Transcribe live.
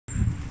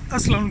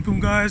अस्सलाम वालेकुम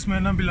गाइस, मेरा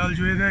नाम बिलाल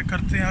जुएद है।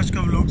 करते हैं आज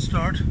का व्लॉग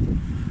स्टार्ट।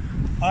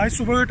 आज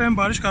सुबह के टाइम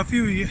बारिश काफ़ी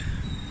हुई है।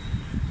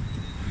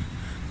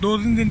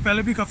 2-3 दिन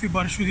पहले भी काफ़ी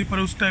बारिश हुई थी, पर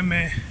उस टाइम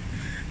मैं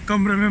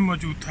कमरे में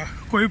मौजूद था।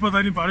 कोई पता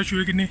नहीं बारिश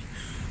हुई कि नहीं।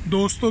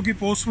 दोस्तों की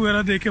पोस्ट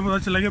वगैरह देख के पता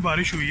चला कि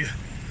बारिश हुई है।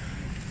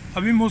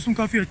 अभी मौसम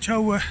काफ़ी अच्छा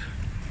हुआ है।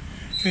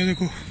 ये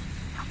देखो,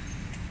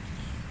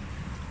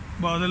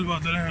 बादल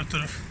बादल हैं हर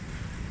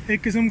तरफ।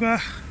 एक किस्म का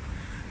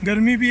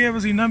गर्मी भी है,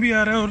 पसीना भी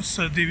आ रहा है और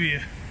सर्दी भी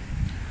है।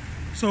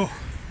 सो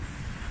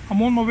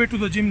I'm on my way to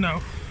the gym now।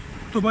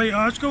 तो भाई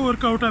आज का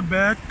वर्कआउट है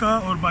बैक का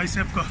और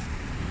बाइसेप का।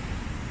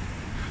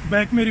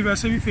 बैक मेरी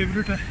वैसे भी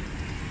फेवरेट है,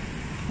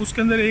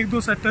 उसके अंदर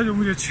 1-2 सेट है जो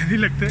मुझे अच्छे नहीं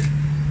लगते,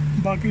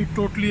 बाकी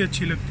टोटली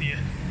अच्छी लगती है।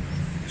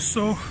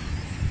 सो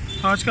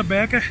आज का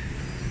बैक है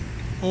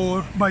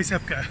और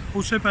बाइसेप का है।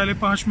 उससे पहले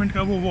 5 मिनट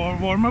का वो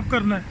वार्म अप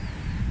करना है,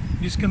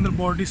 जिसके अंदर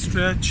बॉडी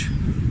स्ट्रेच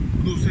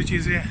दूसरी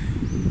चीज़ें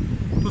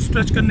हैं। तो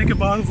स्ट्रेच करने के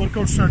बाद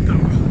वर्कआउट स्टार्ट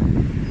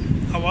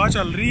करूँगा। हवा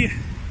चल रही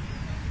है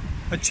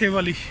अच्छे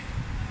वाली,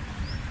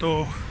 तो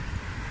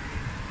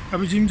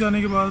अभी जिम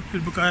जाने के बाद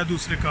फिर बकाया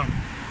दूसरे काम।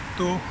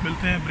 तो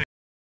मिलते हैं ब्रेक।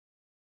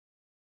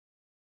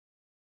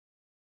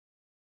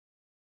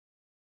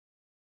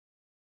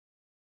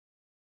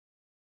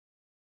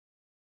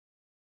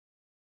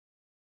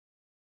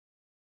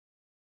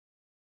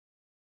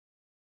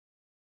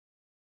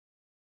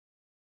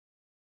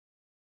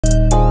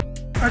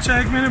 अच्छा,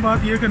 एक मैंने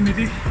बात ये करनी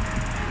थी।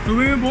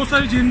 दुबई में बहुत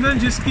सारी जिम हैं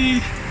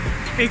जिसकी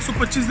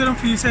 125 दिरहम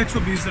फीस है,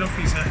 120 दिरहम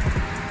फीस है।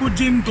 कुछ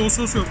जिम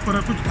 200 से ऊपर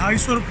है, कुछ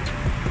 250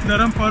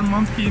 दिरहम पर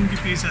मंथ की इनकी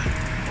फ़ीस है।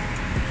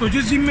 तो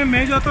जिस जिम में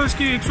मैं जाता हूँ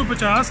इसकी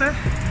 150 है,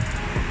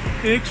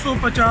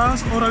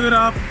 150। और अगर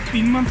आप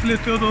 3 मंथ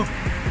लेते हो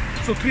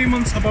तो 3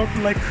 मंथ्स अबाउट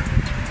लाइक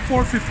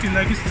 450,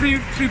 लाइक इस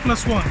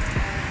 3+1।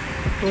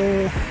 तो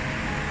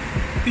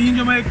 3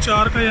 जमा 1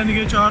 4 का, यानी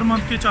कि 4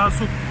 मंथ के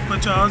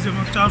 450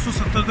 जमा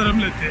 470 दिरहम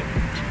लेते हैं।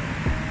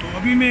 तो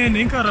अभी मैं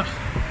नहीं कर रहा,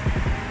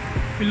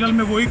 फिलहाल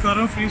मैं वही कर रहा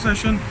हूँ, फ्री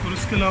सेशन। और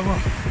उसके अलावा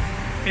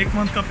 1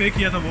 मंथ का पे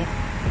किया था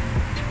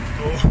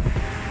तो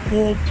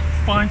वो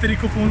 5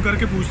 तारीख को फ़ोन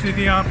करके पूछ रही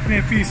थी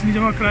आपने फ़ीस नहीं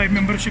जमा कराई,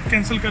 मेंबरशिप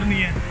कैंसिल करनी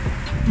है।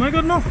 मैं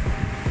करना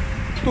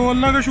तो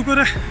अल्लाह का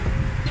शुक्र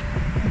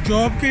है,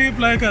 जॉब के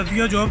अप्लाई कर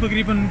दिया। जॉब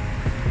तकरीबन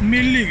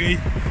मिल ही गई।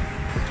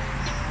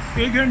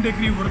 1 घंटे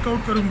करीब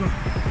वर्कआउट करूँगा,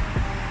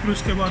 फिर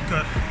उसके बाद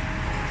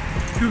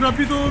क्योंकि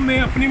अभी तो मैं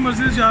अपनी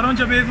मर्ज़ी से जा रहा हूँ।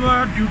 जब एक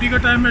बार ड्यूटी का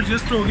टाइम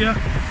एडजस्ट हो गया,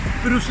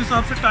 फिर उस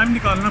हिसाब से टाइम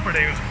निकालना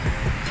पड़ेगा।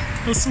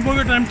 तो सुबह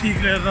का टाइम ठीक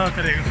रहा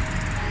करेगा,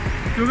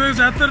 क्योंकि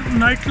ज़्यादातर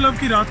नाइट क्लब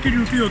की रात की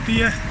ड्यूटी होती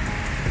है,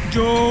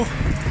 जो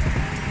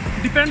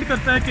डिपेंड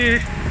करता है कि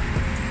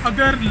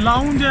अगर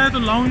लाउंज है तो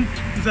लाउंज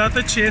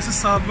ज़्यादातर 6 से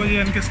 7 बजे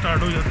इनके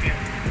स्टार्ट हो जाते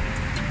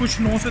हैं। कुछ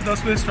 9 से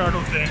 10 बजे स्टार्ट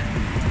होते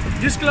हैं।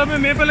 जिस क्लब में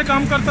मैं पहले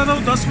काम करता था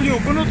वो 10 बजे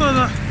ओपन होता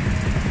था,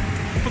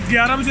 तो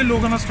 11 बजे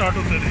लोग आना स्टार्ट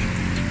होते थे।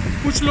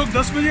 कुछ लोग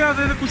 10 बजे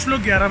आते थे, कुछ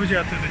लोग 11 बजे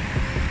आते थे।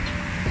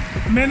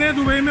 मैंने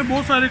दुबई में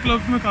बहुत सारे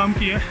क्लब्स में काम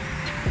किया है,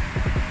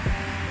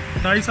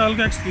 2.5 साल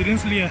का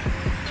एक्सपीरियंस लिया है।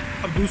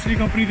 अब दूसरी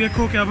कंपनी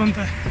देखो क्या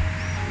बनता है।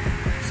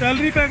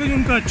 सैलरी पैकेज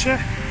उनका अच्छा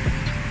है,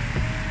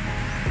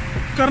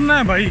 करना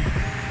है भाई।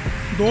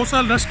 2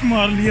 साल रेस्ट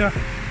मार लिया,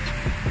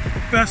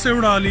 पैसे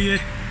उड़ा लिए,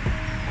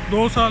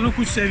 2 साल में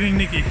कुछ सेविंग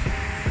नहीं की।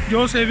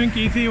 जो सेविंग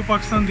की थी वो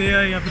पाकिस्तान दे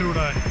आए या फिर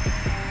उड़ाए।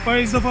 पर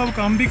इस दफ़ा अब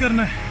काम भी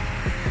करना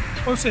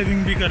है और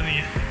सेविंग भी करनी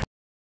है।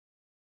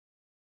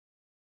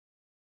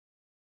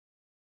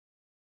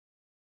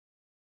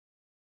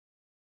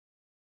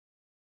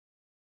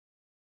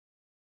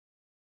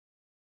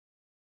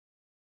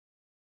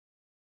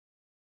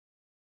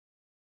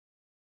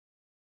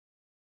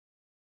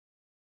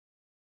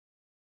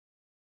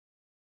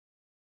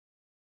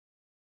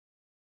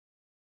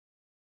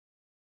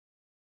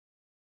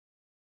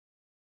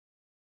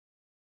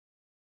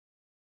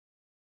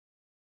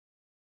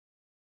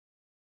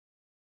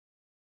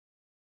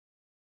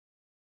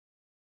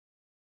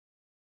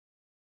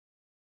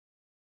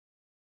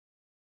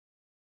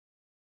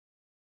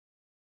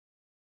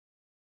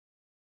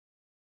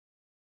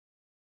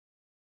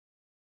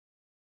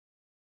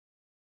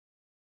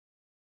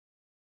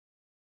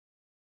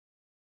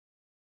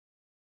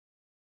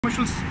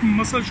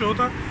 मसल शो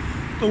था,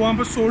 तो वहाँ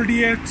पर सोल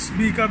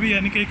DXB का भी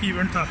यानी कि एक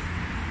इवेंट था।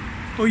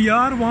 तो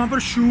यार वहाँ पर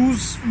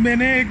शूज़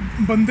मैंने एक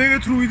बंदे के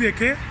थ्रू ही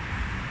देखे।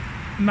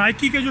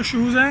 नाइकी के जो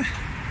शूज़ हैं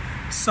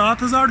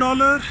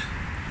 $7,000,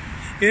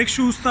 एक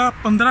शूज़ था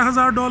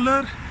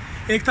 $15,000,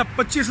 एक था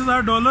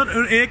 $25,000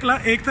 और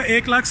एक था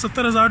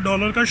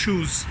 $1,70,000 का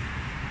शूज़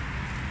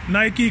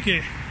नाइकी के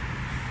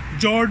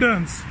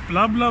जॉर्डन्स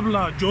ब्ला ब्ला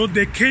ब्ला, जो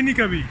देखे नहीं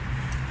कभी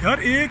यार।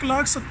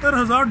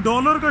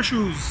 $1,70,000 का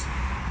शूज़।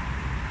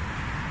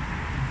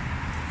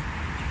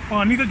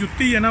 पानी तो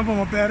जुत्ती है ना,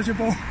 पाओ पैर से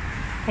पाओ,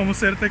 पाओ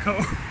सिर पे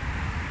खाओ।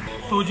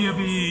 तो जी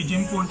अभी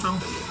जिम पहुंचा हूँ।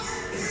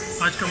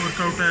 आज का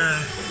वर्कआउट है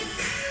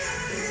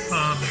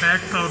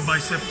बैक का और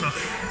बाइसेप का।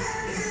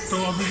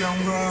 तो अभी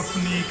जाऊँगा,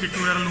 अपनी किट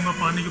वगैरह लूँगा,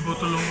 पानी की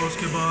बोतल लूँगा,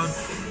 उसके बाद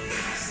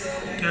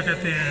क्या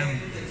कहते हैं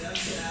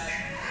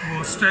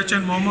वो stretch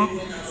and warm up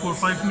for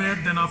 5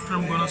 minutes, then after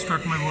I'm gonna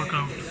start my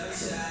workout.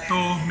 तो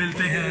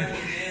मिलते हैं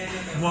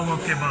warm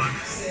up के बाद.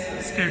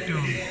 Stay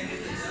tuned.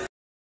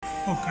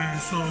 Okay,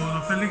 so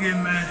पहली गेम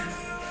में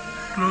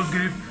close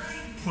grip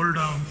pull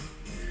down.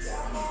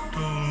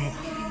 तो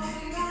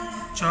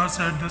 4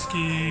 सेट 10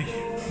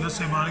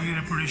 से 12 की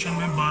रेपुटेशन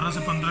में 12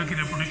 से 15 की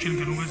रेपुटेशन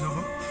करूँगा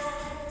इसको.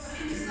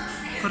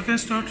 करते हैं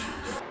start.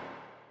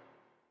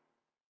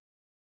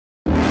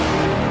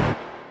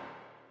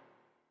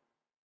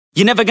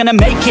 You're never gonna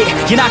make it,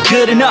 you're not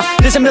good enough.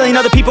 There's a million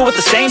other people with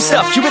the same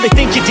stuff. You really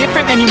think you're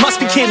different? Man, you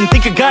must be kidding.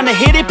 Think you're gonna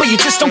hit it, but you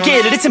just don't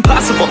get it. It's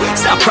impossible,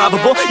 it's not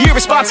probable, you're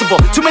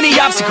irresponsible. Too many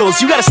obstacles,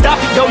 you gotta stop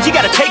it, yo. You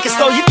gotta take it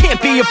slow, you can't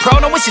be a pro.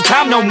 Don't waste your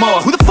time no more.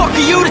 Who the fuck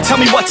are you to tell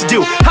me what to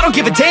do? I don't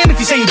give a damn if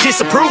you say you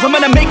disapprove. I'm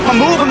gonna make my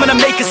move, I'm gonna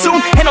make it soon.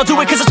 And I'll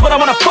do it cause it's what I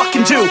wanna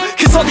fucking do.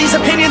 Cause all these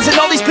opinions and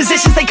all these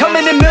positions, they come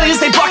in millions,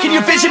 they blocking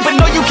your vision. But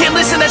no, you can't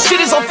listen, that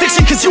shit is all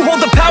fiction. Cause you hold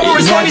the power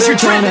as long as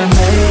you're dreaming.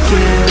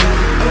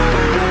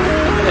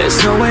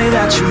 There's no way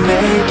that you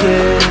make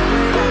it.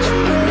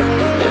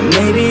 And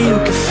maybe you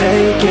can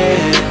fake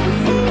it,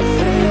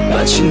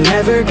 but you're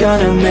never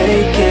gonna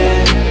make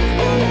it.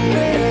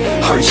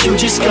 Are you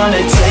just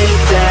gonna take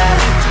that?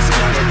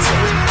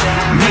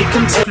 Make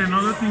them take.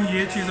 Another thing,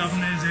 ये चीज़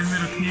आपने ज़हन में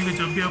रखनी है कि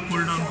जब भी आप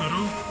पुल डाउन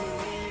करो,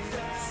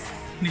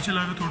 नीचे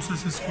लाकर थोड़ा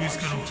सा स्क्वीज़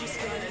करो.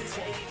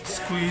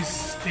 स्क्वीज़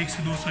 1 से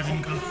 2 सेकंड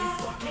का.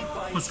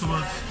 उसके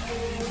बाद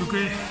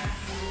क्योंकि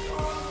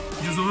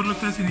जो ज़ोर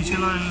लगता है इसे नीचे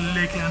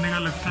लेके आने का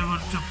लगता है, और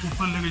जब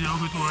ऊपर लेके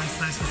जाओगे तो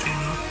आहिस्ता आहिस्ता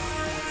चलना.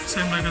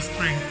 सेम लाइक अ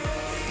स्प्रिंग.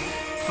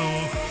 तो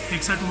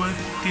 1 सेट हुआ है,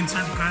 3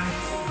 सेट का है,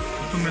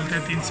 तो मिलते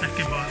हैं 3 सेट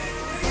के बाद.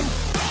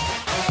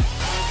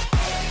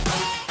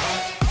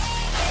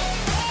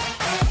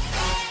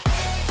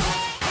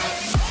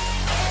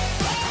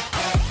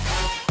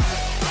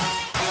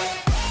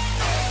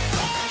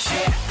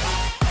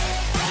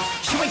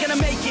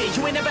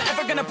 You ain't never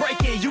ever gonna break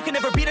it. You can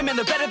never beat them and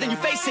they're better than you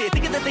face it.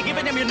 Thinking that they give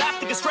a damn, you're not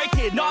thinking straight,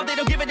 kid. No, they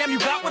don't give a damn, you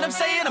got what I'm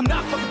saying? I'm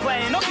not fucking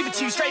playing, I'll give it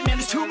to you straight, man.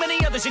 There's too many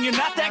others and you're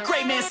not that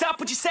great, man. Stop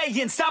what you're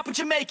saying, stop what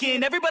you're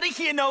making. Everybody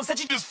here knows that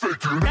you just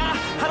faking. Nah,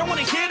 I don't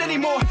wanna hear it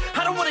anymore,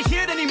 I don't wanna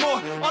hear it anymore.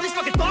 All these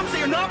fucking thoughts,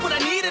 they are not what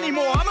I need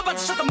anymore. I'm about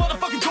to shut the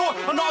motherfucking door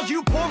on all you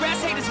poor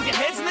ass haters with your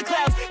heads in the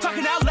clouds,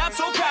 talking out loud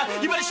so proud.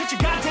 You better shut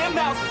your goddamn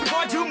mouth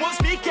before I do more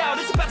speak out.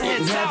 It's about to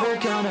head south. You're never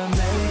gonna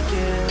make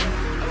it.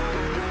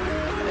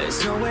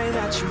 There's no way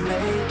that you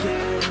make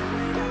it.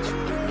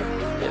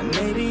 And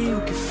maybe you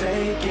can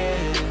fake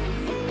it,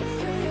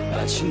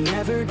 but you're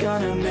never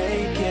gonna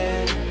make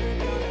it.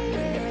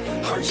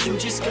 Are you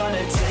just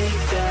gonna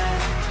take that?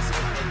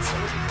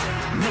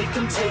 Make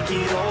them take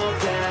it all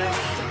back.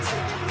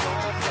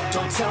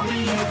 Don't tell me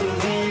you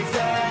believe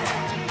that.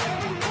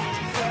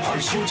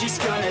 Are you just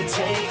gonna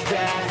take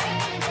that?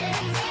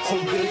 Or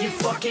will you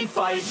fucking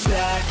fight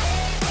back?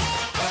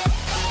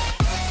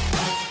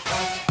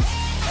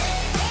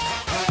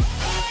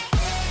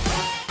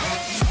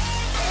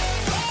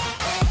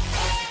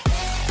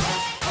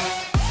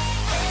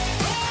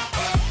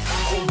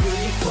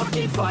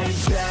 Fight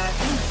back.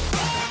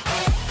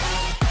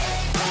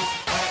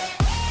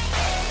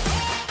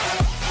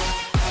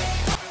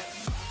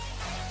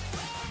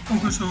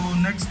 Okay, so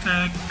next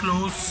tag,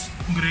 close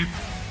grip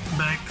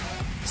back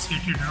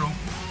seated row.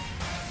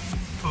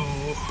 तो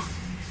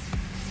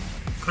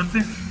करते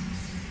हैं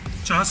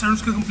 4 set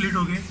उसके complete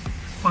हो गए.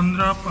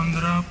 15,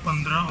 15,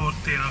 15 और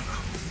 13 का.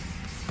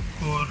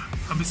 और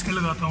अब इसके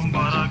लगाता हूँ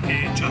 12 के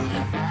 4.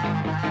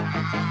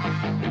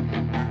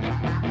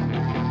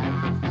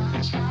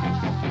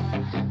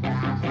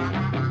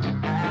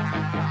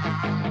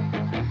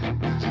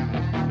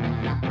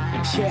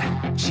 Yeah,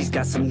 she's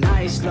got some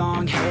nice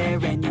long hair,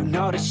 and you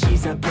know that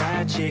she's a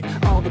bad chick.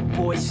 All the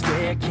boys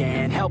stare,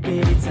 can't help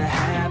it, it's a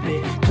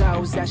habit.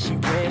 Clothes that she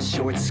wears,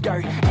 short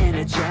skirt and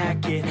a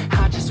jacket.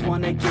 I just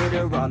wanna get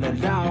her all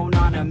alone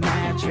on a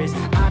mattress.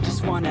 I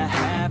just wanna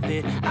have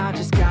it, I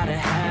just gotta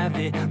have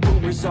it.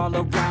 Rumors all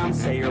around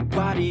say her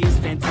body is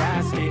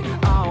fantastic.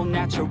 All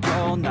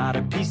natural, not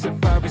a piece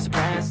of fur is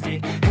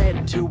plastic.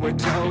 Head to her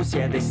toes,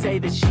 yeah, they say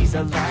that she's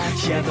a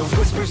latch. Yeah, the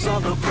whispers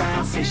all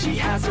around say she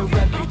has a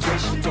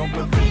reputation. Don't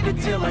believe it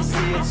till I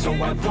see it, so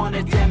I want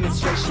a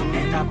demonstration.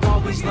 And I've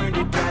always learned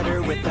it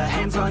better with a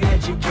hands-on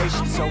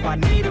education. So I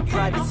need a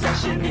private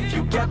session if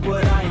you get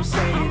what I am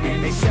saying.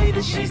 And they say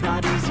that she's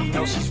not easy,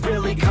 no, she's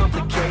really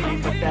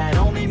complicated, but that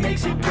only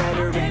makes it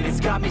better, and it's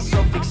got me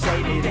so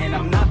fixated. And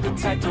I'm not the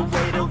type to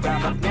wait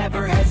around, I've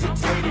never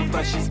hesitated,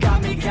 but she's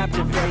got me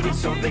captivated,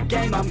 so the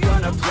game, I'm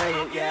gonna play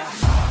it, yeah.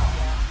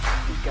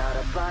 She got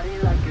a body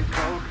like a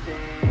coke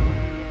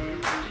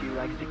thing, she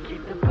likes to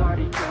keep the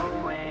party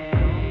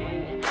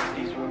going.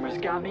 These rumors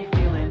got me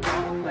feeling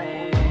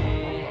lonely,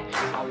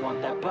 I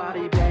want that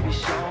body, baby,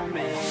 show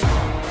me.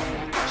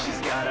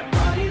 She's got a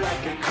body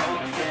like a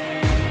coke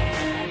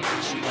thing,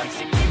 she likes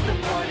to keep the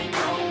party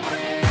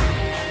going.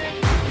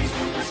 These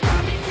rumors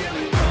got me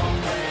feeling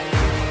lonely,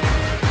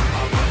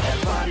 I want that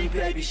body,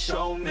 baby,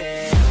 show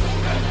me.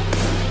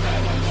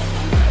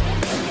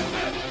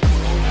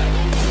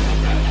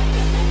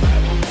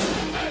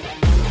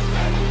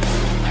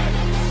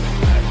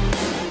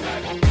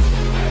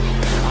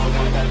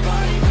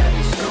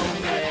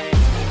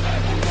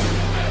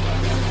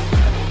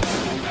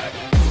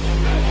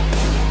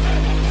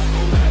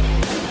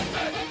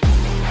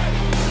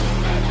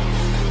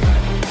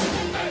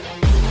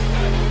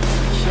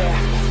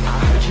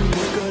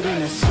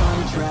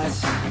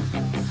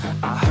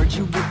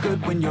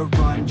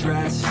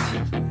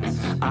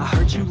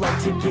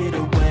 to get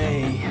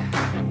away.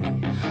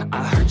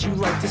 I heard you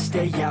like to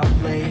stay out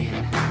late.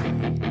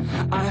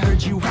 I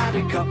heard you had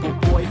a couple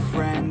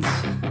boyfriends.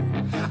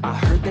 I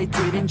heard they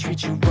didn't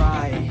treat you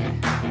right.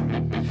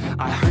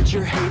 I heard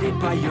you're hated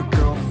by your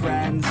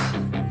girlfriends,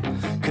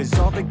 'cause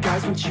all the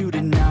guys want you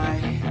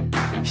tonight.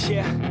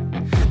 Yeah,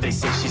 they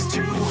say she's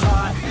too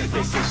hot,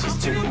 they say she's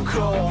too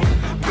cold.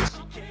 Where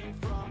she came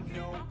from,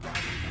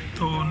 nobody.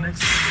 तो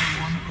next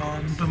one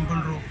on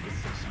dumbbell rope.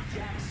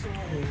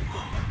 तो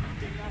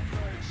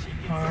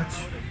आज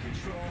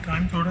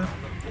time थोड़ा,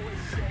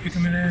 क्योंकि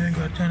मैंने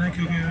घर जाना है,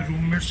 क्योंकि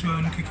रूममेट्स जो है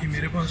उनकी की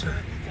मेरे पास है,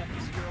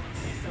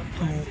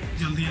 तो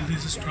जल्दी जल्दी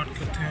से स्टार्ट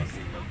करते हैं,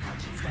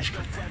 फिनिश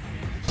करते हैं.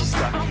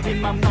 Stuck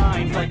in my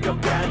mind like a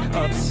bad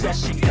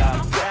obsession.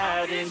 Got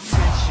bad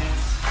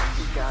intentions.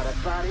 She got a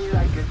body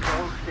like a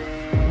ghost.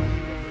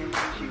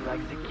 She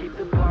likes to keep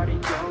the party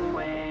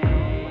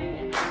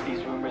going.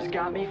 These rumors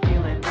got me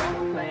feeling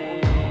lonely.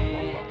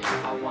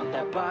 I want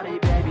that body,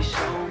 baby,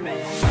 show me.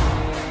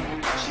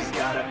 She's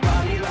got a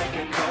body like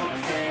a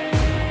ghost.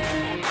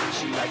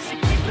 She likes to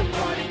keep the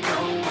party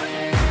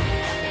going.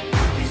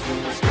 These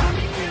rumors got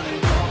me feeling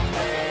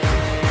lonely.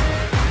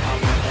 I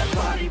want that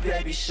body,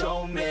 baby, show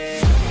me.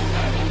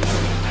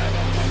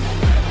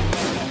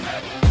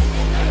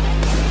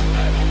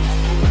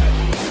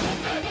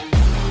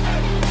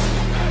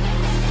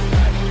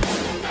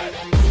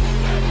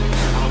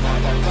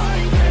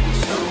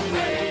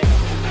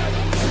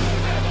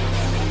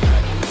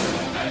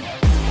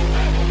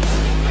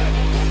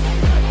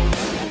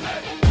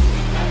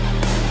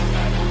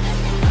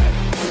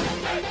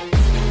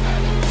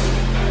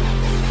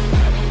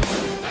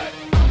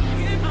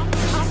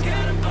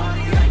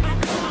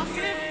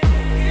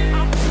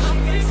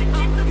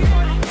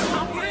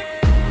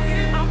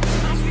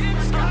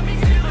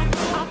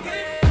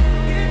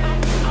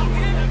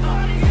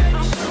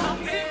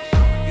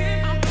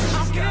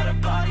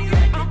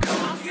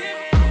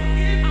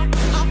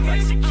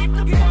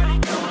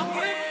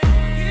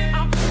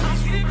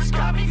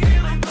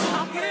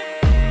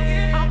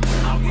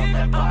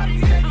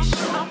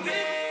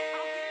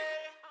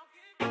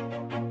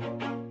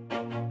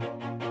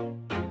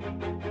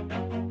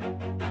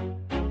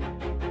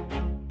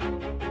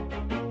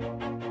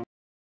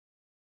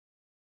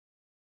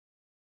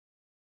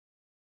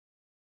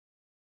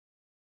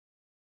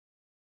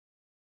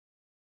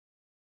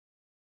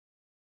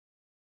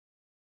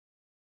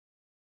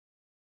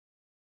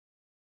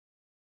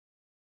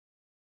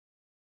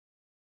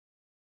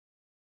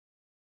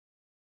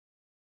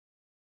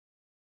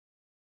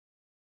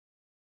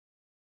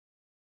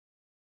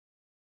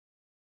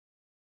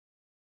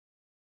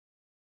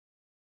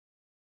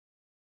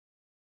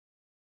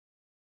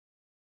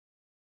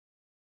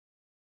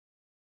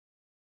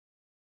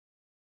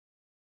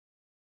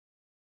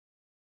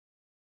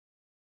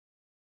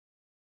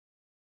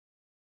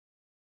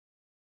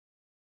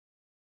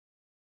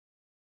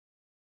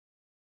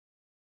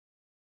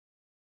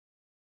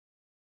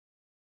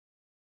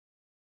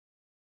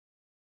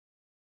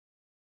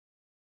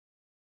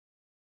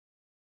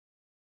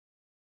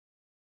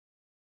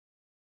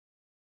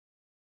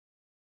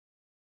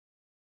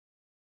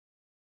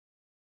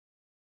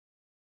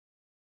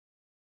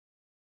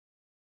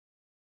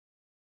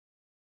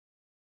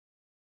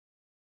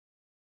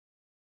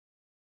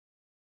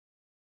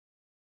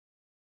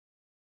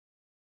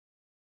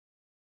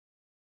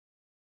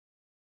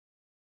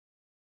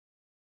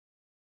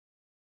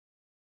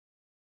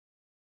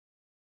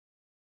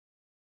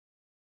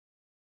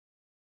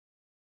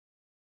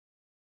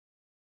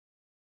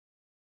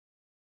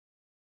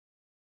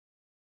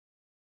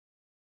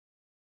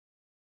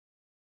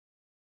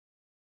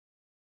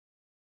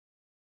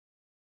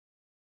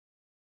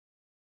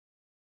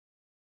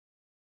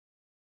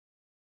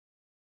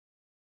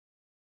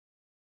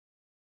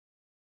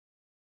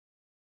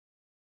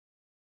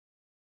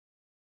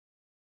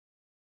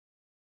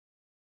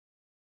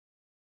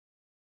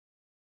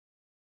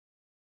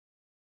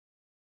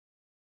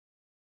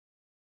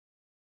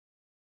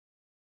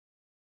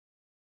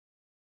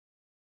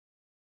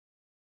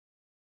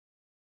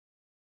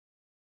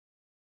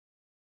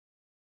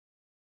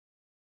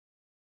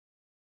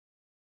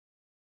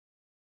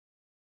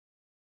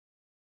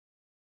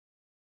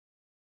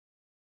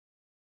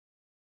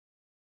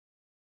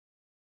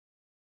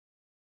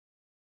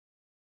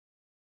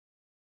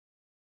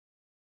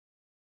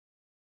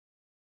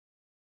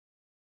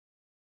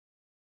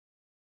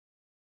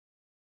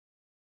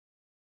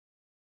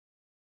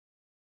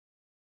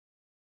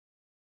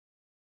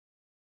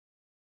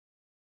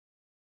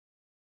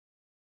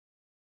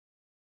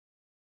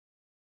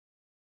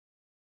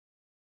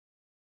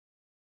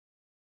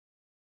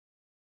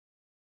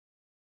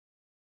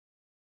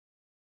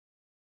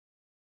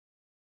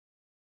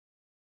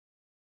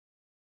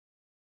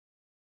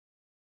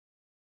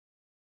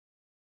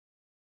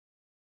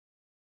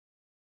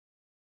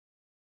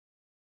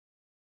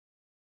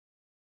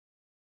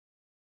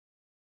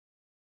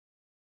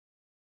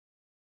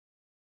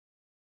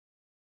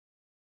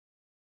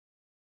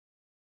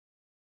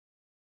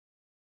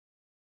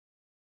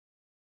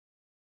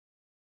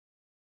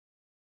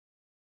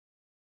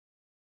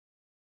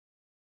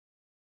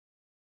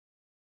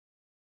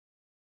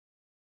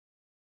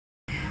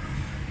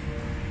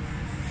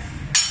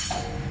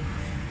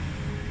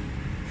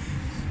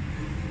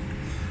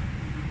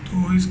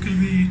 तो इसके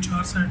भी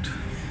 4 set,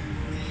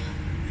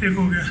 एक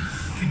हो गया,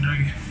 3 रह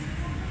गए।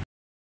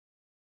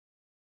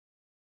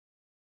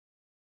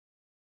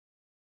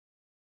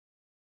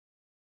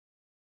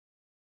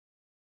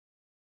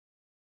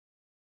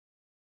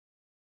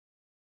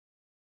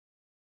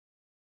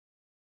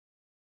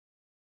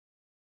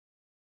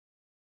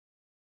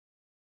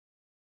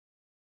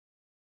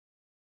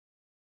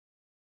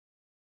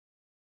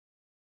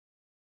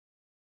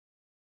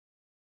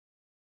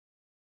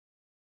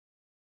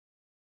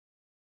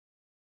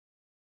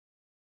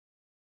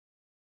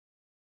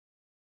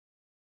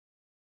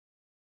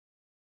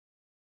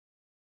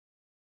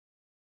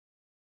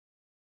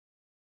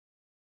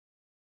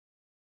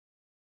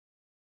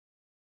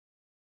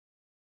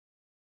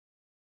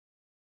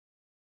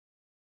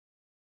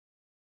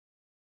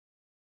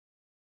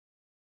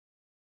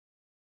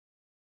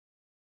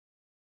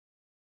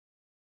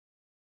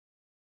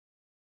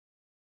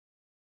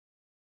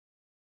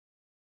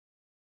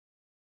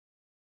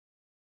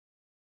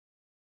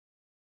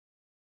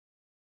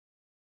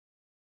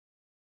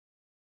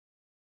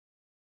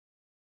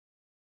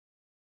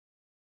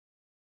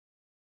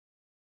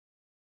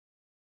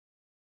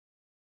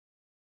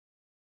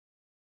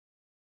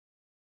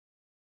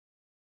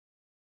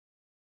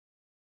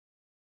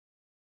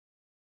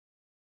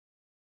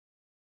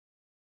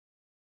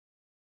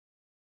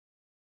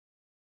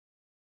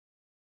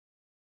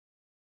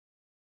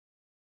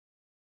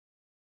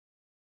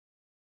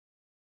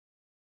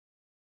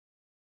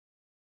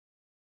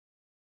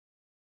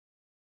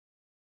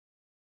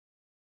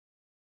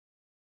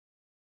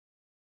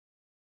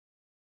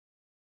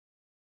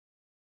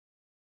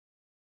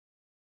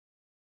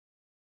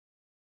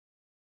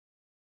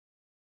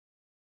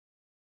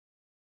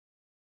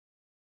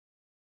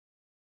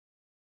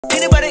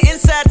 Peanut butter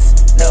insides,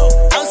 no.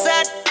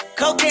 Outside,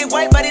 cocaine,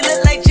 white body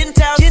look like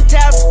Gentiles.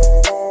 Gentiles.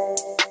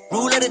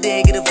 Rule of the day,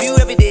 get a view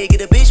every day,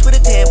 get a bitch with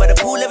a tan by the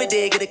pool every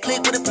day, get a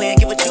click with a plan,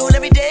 give a jewel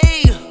every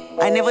day.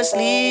 I never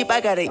sleep, I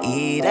gotta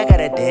eat, I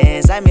gotta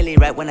dance. I merely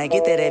rap when I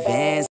get that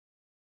advance.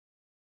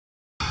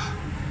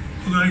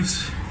 तो guys,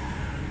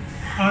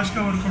 आज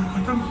का workout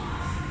ख़त्म,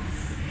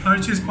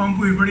 हर चीज़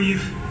pump हुई पड़ी है।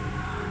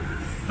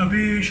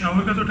 अभी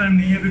shower का तो टाइम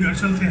नहीं है, अभी घर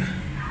चलते हैं,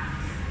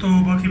 तो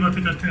बाकी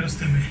बातें करते हैं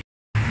रास्ते में।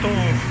 तो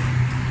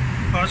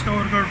आज का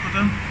वर्कआउट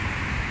ख़त्म,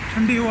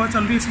 ठंडी हवा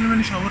चल रही है इसलिए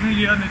मैंने शावर नहीं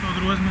लिया, नहीं तो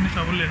अदरवाइज़ मैंने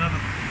शावर लेना था।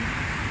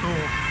 तो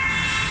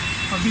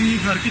अभी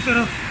घर की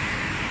तरफ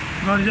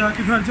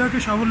घर जाके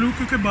शावर लूँ,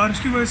 क्योंकि बारिश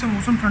की वजह से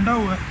मौसम ठंडा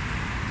हुआ है।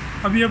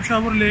 अभी अब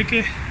शावर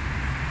लेके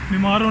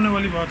बीमार होने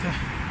वाली बात है।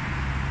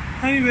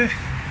 एनीवे,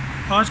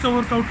 आज का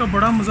वर्कआउट का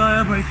बड़ा मज़ा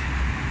आया भाई,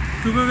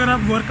 क्योंकि अगर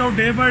आप वर्कआउट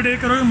डे बाय डे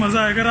करोगे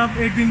मज़ा आएगा, अगर आप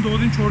एक दिन 2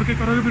 दिन छोड़ के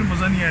करोगे फिर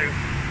मज़ा नहीं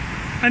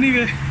आएगा।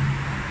 एनीवे,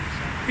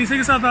 इसी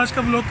के साथ आज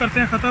का व्लॉग करते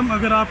हैं ख़त्म।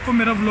 अगर आपको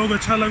मेरा व्लॉग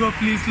अच्छा लगा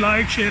please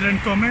like, share and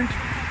comment,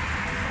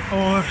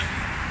 और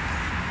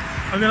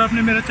अगर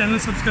आपने मेरा चैनल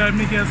सब्सक्राइब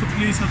नहीं किया तो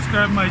please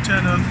subscribe my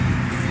channel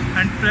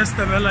and press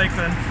the bell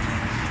icon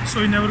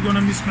so you never gonna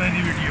miss my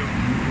any video.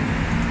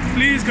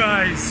 Please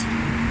guys,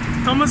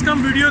 कम से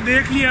कम वीडियो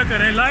देख लिया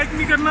करें, लाइक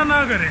नहीं करना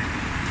ना करें,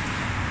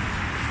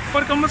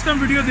 पर कम से कम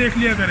वीडियो देख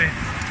लिया करें।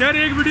 यार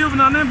एक वीडियो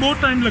बनाने में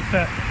बहुत टाइम लगता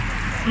है,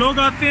 लोग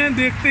आते हैं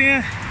देखते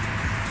हैं,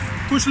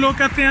 कुछ लोग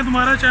कहते हैं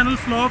तुम्हारा चैनल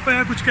फ्लॉप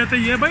है, कुछ कहते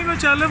हैं ये। भाई मैं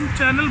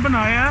चैनल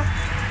बनाया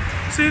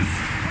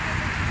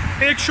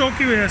सिर्फ एक शौक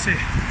की वजह से,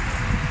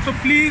 तो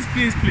प्लीज़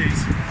प्लीज़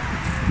प्लीज़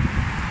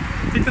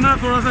इतना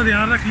थोड़ा सा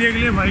ध्यान रख लिया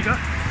अगले भाई का।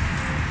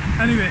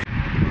 Anyway,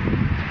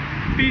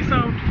 peace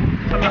out.